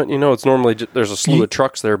 Mile Summit. It's normally there's a slew of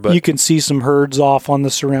trucks there, but you can see some herds off on the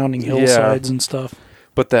surrounding hillsides and stuff.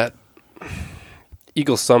 But that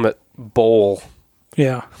Eagle Summit bowl,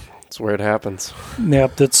 that's where it happens.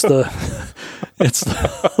 Yep, that's look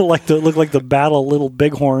like the Battle of Little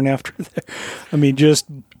Bighorn after that. I mean, just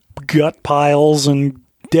gut piles and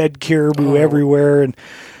dead caribou everywhere, and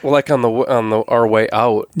like on our way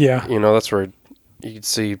out, that's where you'd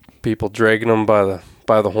see people dragging them by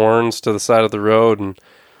the horns to the side of the road, and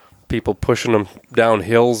people pushing them down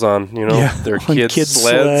hills on their kids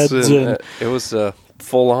sleds, and it was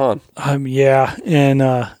full on.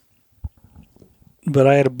 But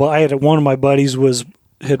I had one of my buddies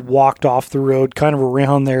had walked off the road kind of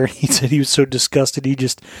around there, and he said he was so disgusted he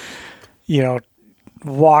just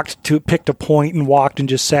picked a point and walked and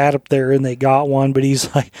just sat up there, and they got one. But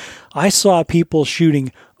he's like, I saw people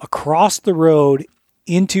shooting across the road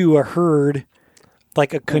into a herd,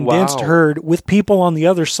 like a condensed herd with people on the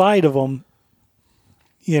other side of them.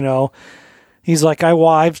 He's like, I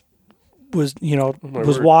was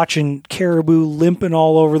watching caribou limping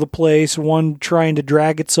all over the place, one trying to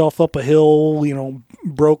drag itself up a hill,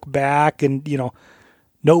 broke back, and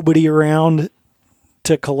nobody around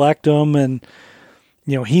to collect them. And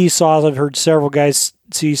I've heard several guys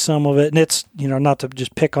see some of it, and it's not to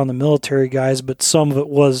just pick on the military guys, but some of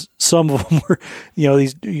them were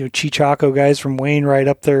these Chichaco guys from Wayne right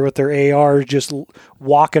up there with their ARs just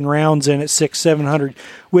walking rounds in at 600-700,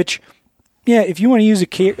 which if you want to use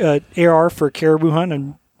a AR for a caribou hunt,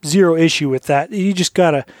 and zero issue with that. You just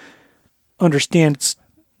gotta understand it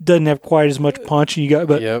doesn't have quite as much punch, and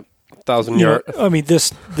 1,000 yard. I mean,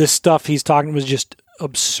 this stuff he's talking was just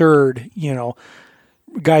absurd.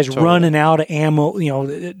 Guys running out of ammo.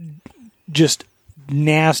 Just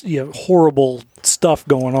nasty, horrible stuff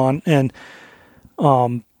going on, and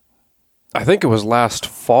I think it was last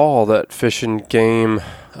fall that Fish and Game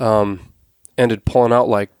ended pulling out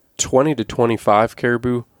like 20 to 25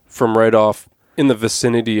 caribou from right off in the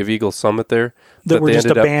vicinity of Eagle Summit there. That were just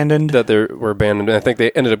abandoned? That they were abandoned. And I think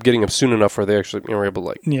they ended up getting them soon enough where they actually were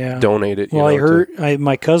able to donate it. Well, I heard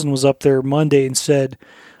my cousin was up there Monday and said,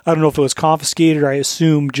 I don't know if it was confiscated or I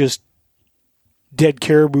assume just dead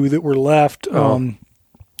caribou that were left. That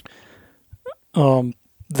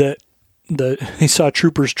he saw a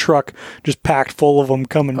trooper's truck just packed full of them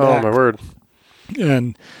coming back. Oh, my word.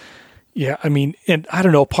 And I mean, and I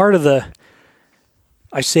don't know, part of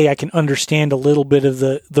I can understand a little bit of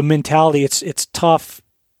the mentality. It's tough.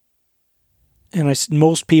 And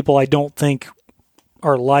most people I don't think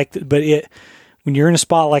are like that, but when you're in a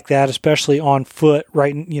spot like that, especially on foot,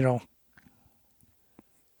 right, a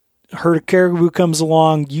herd of caribou comes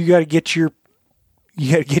along, you got to get your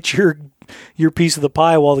piece of the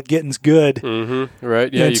pie while the getting's good. Mm-hmm.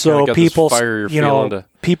 Right. Yeah. And so people,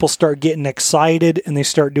 people start getting excited and they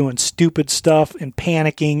start doing stupid stuff and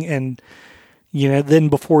panicking, and then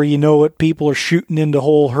before you know it, people are shooting into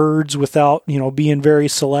whole herds without being very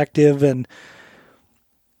selective, and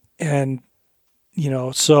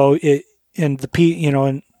so it. And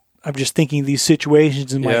and I'm just thinking of these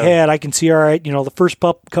situations in my head. I can see, all right, the first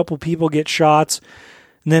couple people get shots,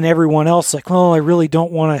 and then everyone else like, I really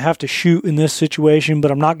don't want to have to shoot in this situation,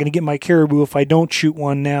 but I'm not going to get my caribou if I don't shoot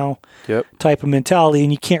one now. Yep. Type of mentality,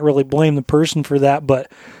 and you can't really blame the person for that. But,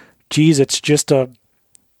 geez, it's just a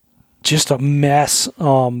mess.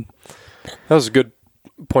 That was a good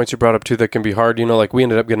points you brought up too. That can be hard. Like we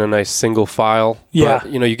ended up getting a nice single file. Yeah.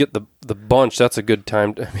 But, you get the bunch. That's a good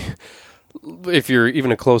time. If you're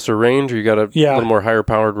even a closer range or you got a little more higher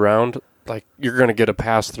powered round, like you're going to get a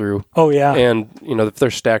pass through. Oh yeah. And if they're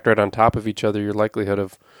stacked right on top of each other, your likelihood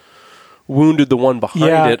of wounded the one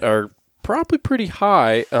behind it are probably pretty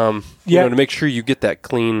high. To make sure you get that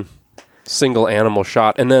clean single animal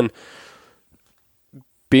shot, and then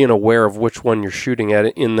being aware of which one you're shooting at,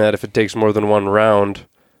 in that if it takes more than one round,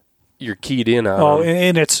 you're keyed in on. Oh,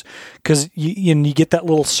 and it's because you get that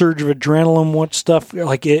little surge of adrenaline. What stuff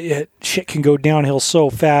like shit can go downhill so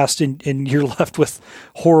fast, and you're left with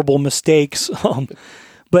horrible mistakes.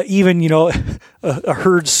 But even a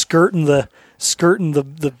herd skirting the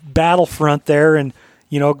battlefront there, and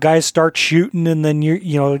guys start shooting, and then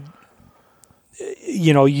you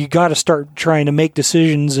got to start trying to make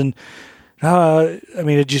decisions, and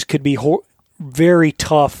it just could be very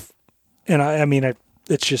tough. And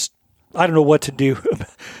it's just, I don't know what to do.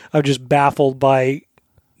 I'm just baffled by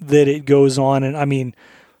that it goes on, and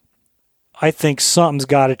I think something's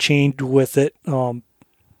got to change with it.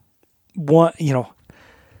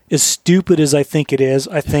 As stupid as I think it is,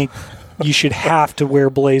 I think you should have to wear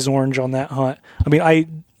blaze orange on that hunt.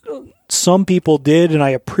 Some people did, and I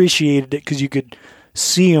appreciated it because you could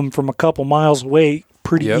see them from a couple miles away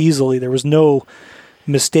pretty easily. There was no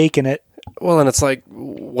mistaking it. Well, and it's like,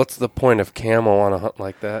 what's the point of camo on a hunt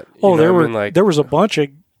like that? There was a bunch of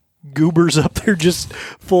goobers up there just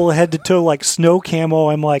full head to toe like snow camo.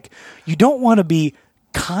 I'm like, you don't want to be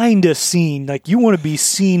kind of seen. Like, you want to be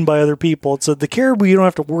seen by other people. So the caribou you don't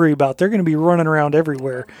have to worry about. They're going to be running around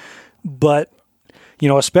everywhere. But,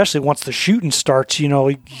 especially once the shooting starts, you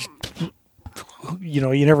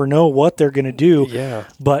never know what they're going to do. Yeah.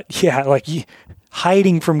 But yeah, like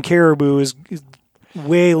hiding from caribou is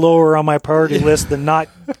way lower on my priority list than not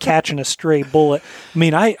catching a stray bullet.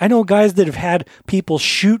 I know guys that have had people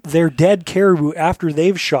shoot their dead caribou after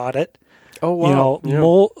they've shot it. Oh, wow.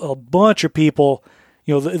 A bunch of people,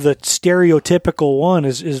 the stereotypical one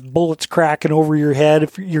is bullets cracking over your head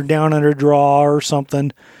if you're down under a draw or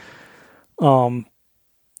something.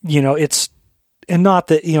 It's, and not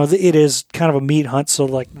that, it is kind of a meat hunt. So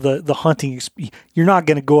like the hunting, you're not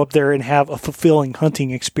going to go up there and have a fulfilling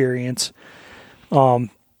hunting experience. No,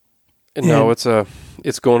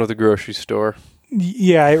 it's going to the grocery store.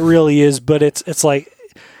 Yeah, it really is. But it's like,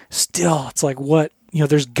 still, it's like, what,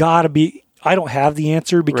 there's gotta be, I don't have the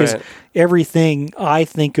answer because everything I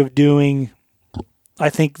think of doing, I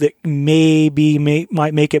think that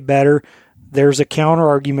might make it better. There's a counter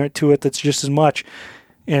argument to it that's just as much.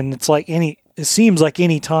 And it's like it seems like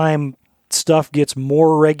any time stuff gets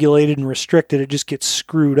more regulated and restricted, it just gets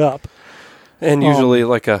screwed up. And usually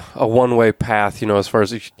like a one-way path, as far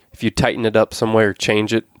as if you tighten it up some way or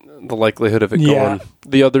change it, the likelihood of it going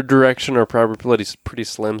the other direction or probability is pretty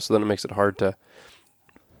slim, so then it makes it hard to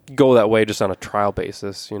go that way just on a trial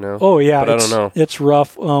basis, Oh, yeah. But I don't know. It's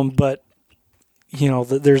rough, but,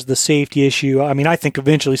 there's the safety issue. I think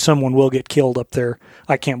eventually someone will get killed up there.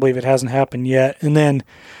 I can't believe it hasn't happened yet. And then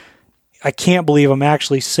I can't believe I'm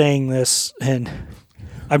actually saying this, and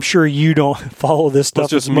I'm sure you don't follow this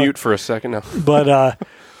stuff. Let's just mute for a second now. But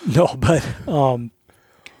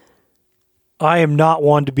I am not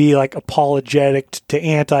one to be like apologetic to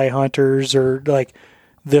anti-hunters or like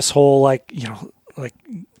this whole like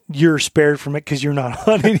you're spared from it because you're not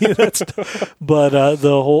on any of that stuff. But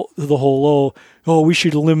the whole we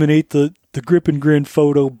should eliminate the grip and grin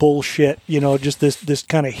photo bullshit. Just this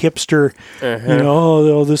kind of hipster.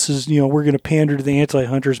 This is we're going to pander to the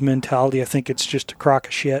anti-hunters mentality. I think it's just a crock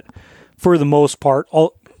of shit for the most part.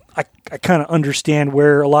 I kind of understand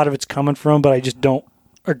where a lot of it's coming from, but I just don't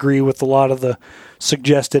agree with a lot of the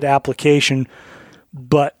suggested application.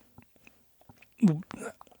 But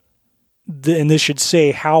and this should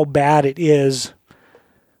say how bad it is.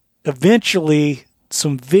 Eventually,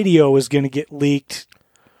 some video is going to get leaked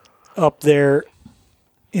up there,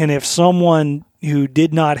 and if someone who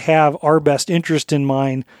did not have our best interest in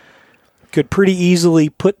mind could pretty easily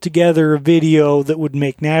put together a video that would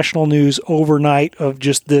make national news overnight of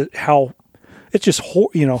just how it's just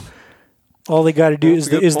all they got to do is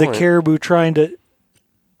the caribou trying to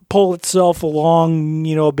pull itself along,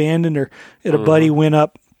 abandoned, or a buddy went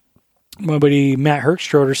up. My buddy Matt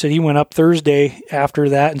Herkstroder said he went up Thursday after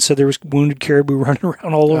that and said there was wounded caribou running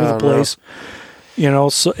around all over the place.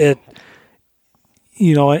 So it,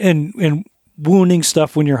 and wounding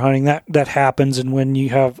stuff when you're hunting, that happens, and when you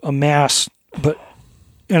have a mass. But,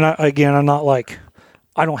 and I'm not like,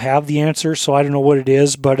 I don't have the answer, so I don't know what it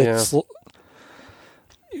is, but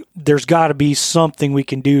there's got to be something we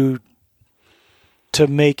can do to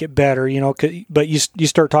make it better, but you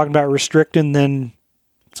start talking about restricting, then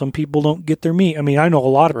some people don't get their meat. I know a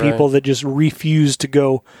lot of people that just refuse to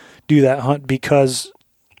go do that hunt because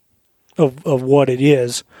of what it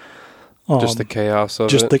is. Just the chaos of it.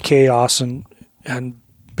 Just the chaos and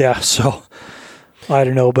yeah, so I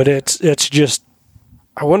don't know, but it's just.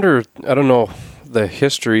 I wonder, I don't know the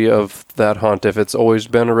history of that hunt, if it's always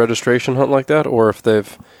been a registration hunt like that, or if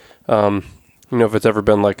they've, if it's ever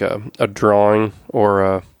been like a drawing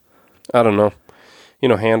or I don't know.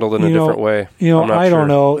 Handled in a different way. I don't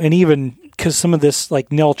know. And even because some of this, like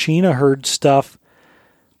Nelchina herd stuff,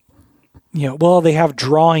 they have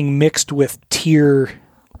drawing mixed with tier,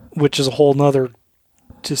 which is a whole nother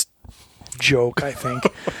just joke, I think.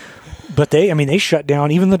 But they shut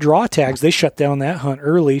down even the draw tags. They shut down that hunt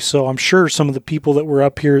early. So I'm sure some of the people that were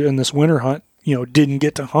up here in this winter hunt, didn't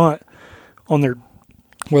get to hunt on their,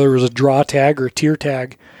 whether it was a draw tag or a tier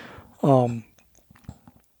tag.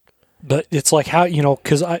 But it's like how,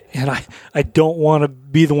 because I don't want to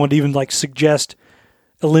be the one to even like suggest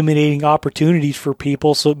eliminating opportunities for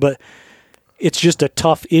people. So, but it's just a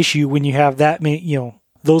tough issue when you have that many,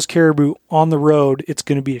 those caribou on the road. It's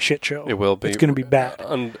going to be a shit show. It will be. It's going to be bad.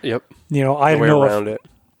 Yep. I don't know around it.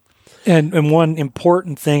 And one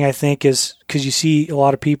important thing I think is because you see a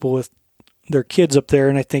lot of people with their kids up there,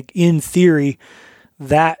 and I think in theory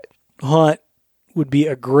that hunt would be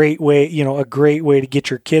a great way to get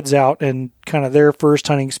your kids out and kind of their first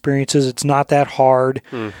hunting experiences. It's not that hard.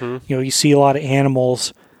 Mm-hmm. You see a lot of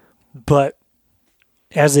animals, but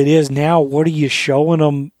as it is now, what are you showing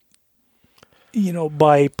them,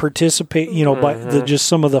 by participating, by just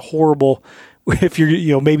some of the horrible, if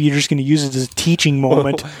you're, maybe you're just going to use it as a teaching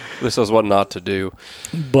moment. This is what not to do.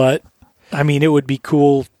 But I mean, it would be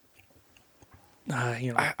cool. I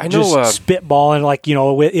know, just spitballing, like,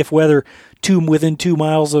 if whether within 2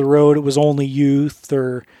 miles of the road, it was only youth,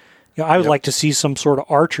 or, I would like to see some sort of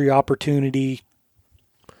archery opportunity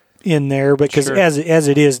in there, because sure. as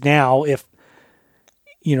it is now, if,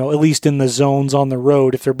 at least in the zones on the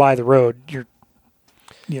road, if they're by the road,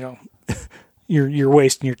 you're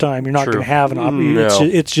wasting your time. You're not going to have an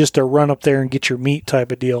opportunity. It's just a run up there and get your meat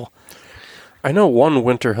type of deal. I know one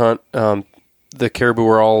winter hunt, the caribou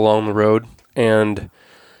were all along the road, and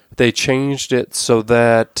they changed it so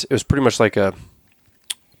that it was pretty much like a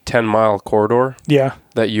 10-mile corridor. Yeah.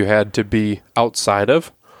 That you had to be outside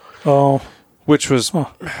of. Oh. Which was,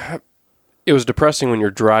 it was depressing when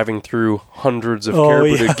you're driving through hundreds of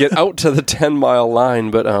caribou to get out to the 10-mile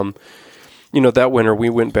line. But, that winter we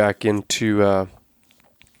went back into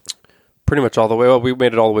pretty much all the way. Well, we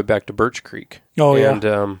made it all the way back to Birch Creek.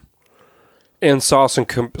 Oh, and saw some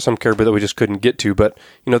caribou that we just couldn't get to. But,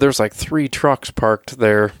 there's like 3 trucks parked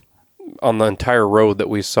there on the entire road that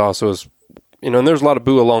we saw. So it was, and there's a lot of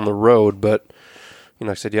boo along the road, but,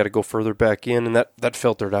 like I said, you had to go further back in, and that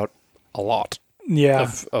filtered out a lot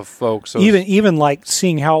of folks. So even like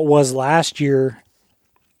seeing how it was last year,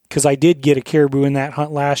 because I did get a caribou in that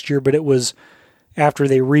hunt last year, but it was after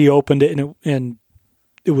they reopened it, and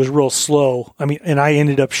it was real slow. I mean, and I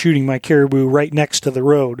ended up shooting my caribou right next to the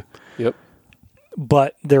road. Yep.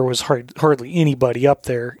 But there was hardly anybody up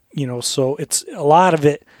there, so it's a lot of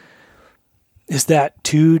it is that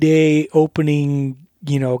 2-day opening,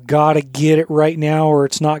 gotta get it right now or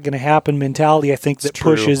it's not going to happen mentality. I think that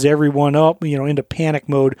pushes everyone up, into panic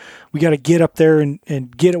mode. We got to get up there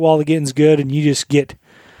and get it while the getting's good, and you just get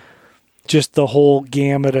just the whole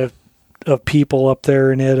gamut of people up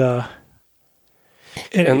there, and it's,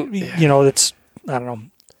 I don't know,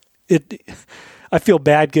 I feel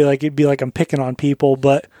bad, like it'd be like I'm picking on people,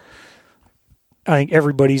 but I think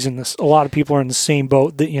everybody's in this. A lot of people are in the same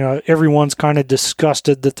boat. That everyone's kind of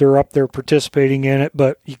disgusted that they're up there participating in it,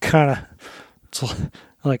 but you kind of, it's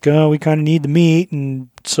like, we kind of need the meat, and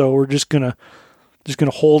so we're just gonna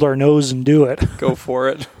hold our nose and do it. Go for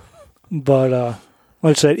it. But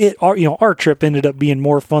like I said, our trip ended up being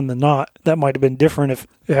more fun than not. That might have been different if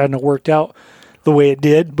it hadn't worked out the way it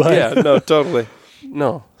did. But yeah, no, totally.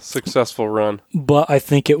 No, successful run. But I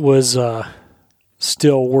think it was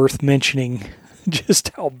still worth mentioning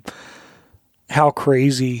just how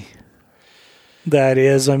crazy that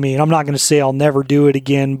is. I mean, I'm not going to say I'll never do it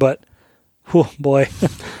again, but oh boy,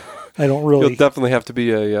 I don't really. You'll definitely have to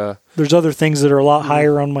be a. There's other things that are a lot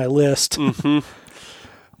higher on my list. Mm-hmm.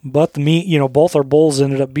 But the meat, both our bulls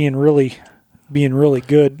ended up being really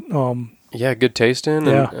good. Good tasting.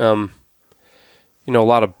 Yeah. And, a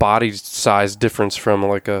lot of body size difference from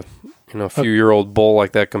like a few-year-old bull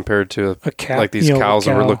like that compared to a cow, like these cows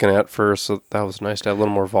that we're looking at first. So that was nice to have a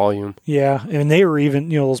little more volume. Yeah, and they were even,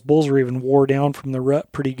 those bulls were even wore down from the rut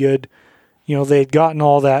pretty good. They had gotten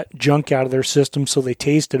all that junk out of their system, so they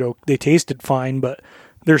tasted fine, but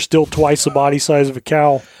they're still twice the body size of a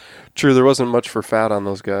cow. True, there wasn't much for fat on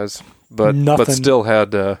those guys, but still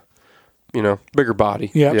had bigger body.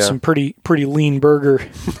 Yeah, some pretty lean burger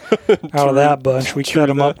out of that bunch. We cut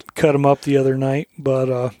them up the other night,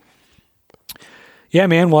 but yeah,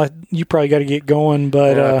 man. Well, you probably got to get going,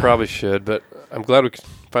 but I probably should. But I'm glad we could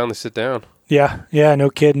finally sit down. Yeah, no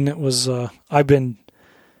kidding. It was. I've been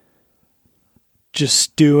just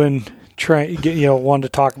stewing, trying to get wanted to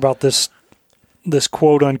talk about this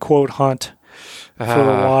quote unquote hunt for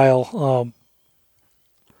a while.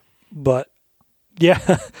 But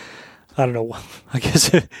yeah. I don't know. I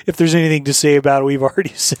guess if there's anything to say about it, we've already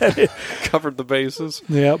said it. Covered the bases.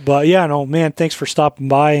 Yeah, but yeah, no, man, thanks for stopping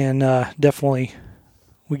by, and definitely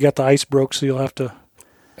we got the ice broke, so you'll have to.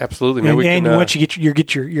 Absolutely, man. And once you get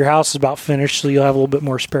your house is about finished, so you'll have a little bit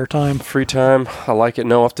more spare time. Free time. I like it.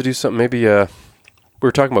 No, I'll have to do something. Maybe we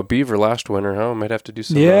were talking about beaver last winter, huh? Might have to do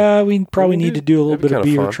something. Yeah, we probably need to do a little bit of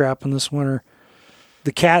beaver trapping this winter.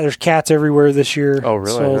 There's cats everywhere this year. Oh,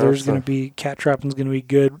 really? So there's going to be cat trapping's going to be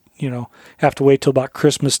good. Have to wait till about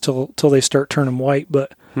Christmas till they start turning white,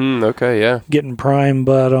 but okay, yeah, getting prime.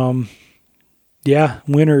 But yeah,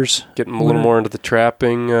 winter's getting a little more into the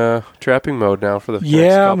trapping mode now for the next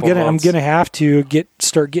couple I'm months. gonna have to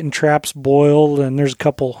start getting traps boiled, and there's a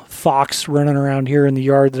couple fox running around here in the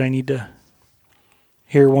yard that I need to.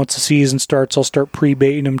 Here, once the season starts, I'll start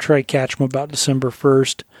pre-baiting them, try to catch them about December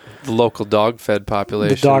 1st. The local dog-fed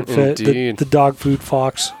population. The dog-fed, indeed. the dog food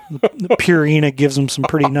fox. The Purina gives them some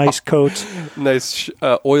pretty nice coats. Nice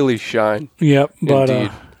oily shine. Yep, but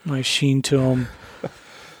Indeed. nice sheen to them.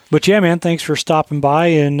 But yeah, man, thanks for stopping by.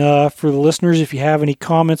 And for the listeners, if you have any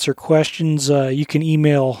comments or questions, you can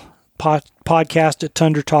email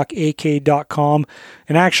podcast@tundratalkak.com.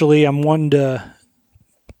 And actually, I'm wanting to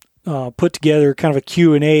put together kind of a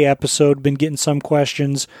Q&A episode. Been getting some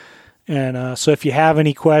questions. And so if you have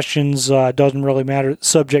any questions, it doesn't really matter.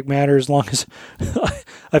 Subject matter, as long as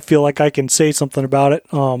I feel like I can say something about it.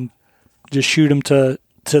 Just shoot them to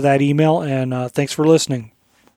that email. And thanks for listening.